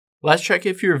Let's check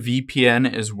if your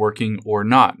VPN is working or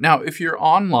not. Now, if you're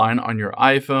online on your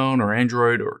iPhone or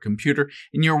Android or computer,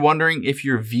 and you're wondering if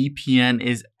your VPN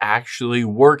is actually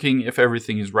working, if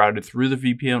everything is routed through the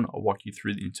VPN, I'll walk you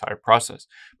through the entire process.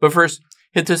 But first,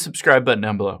 hit the subscribe button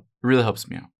down below. It really helps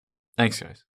me out. Thanks,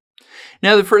 guys.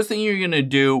 Now, the first thing you're going to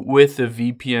do with the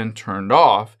VPN turned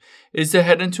off is to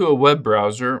head into a web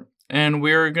browser, and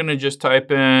we're going to just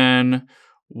type in,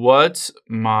 what's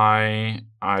my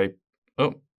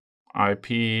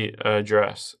IP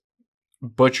address.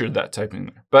 Butchered that typing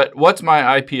there. But what's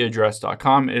my IP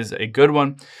address.com is a good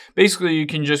one. Basically, you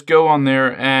can just go on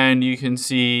there and you can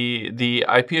see the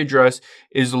IP address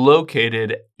is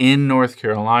located in North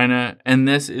Carolina, and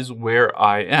this is where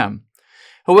I am.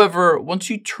 However, once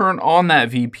you turn on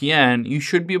that VPN, you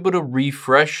should be able to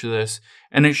refresh this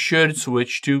and it should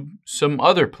switch to some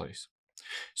other place.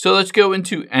 So let's go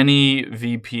into any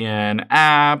VPN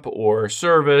app or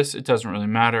service. It doesn't really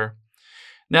matter.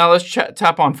 Now let's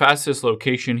tap on fastest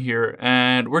location here,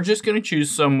 and we're just going to choose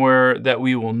somewhere that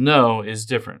we will know is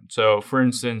different. So for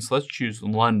instance, let's choose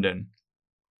London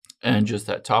and just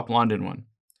that top London one.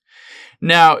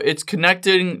 Now it's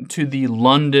connecting to the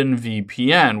London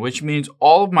VPN, which means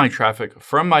all of my traffic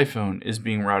from my phone is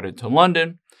being routed to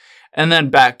London and then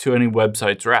back to any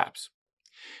websites or apps.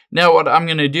 Now what I'm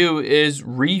going to do is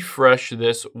refresh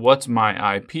this what's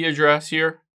my IP address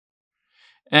here.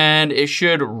 And it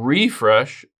should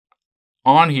refresh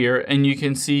on here, and you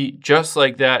can see just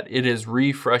like that, it is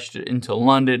refreshed into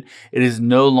London. It is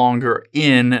no longer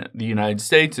in the United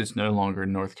States. It's no longer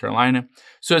in North Carolina.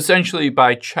 So essentially,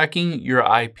 by checking your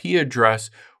IP address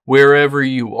wherever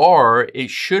you are, it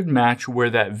should match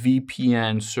where that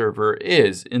VPN server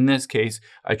is. In this case,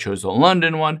 I chose the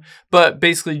London one, but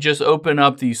basically just open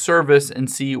up the service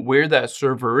and see where that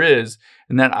server is,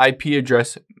 and that IP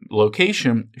address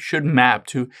location should map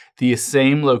to the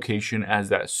same location as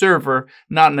that server,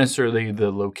 not necessarily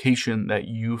the location that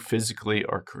you physically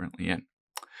are currently in.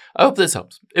 I hope this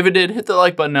helps. If it did, hit the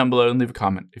like button down below and leave a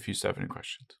comment if you still have any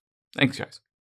questions. Thanks, guys.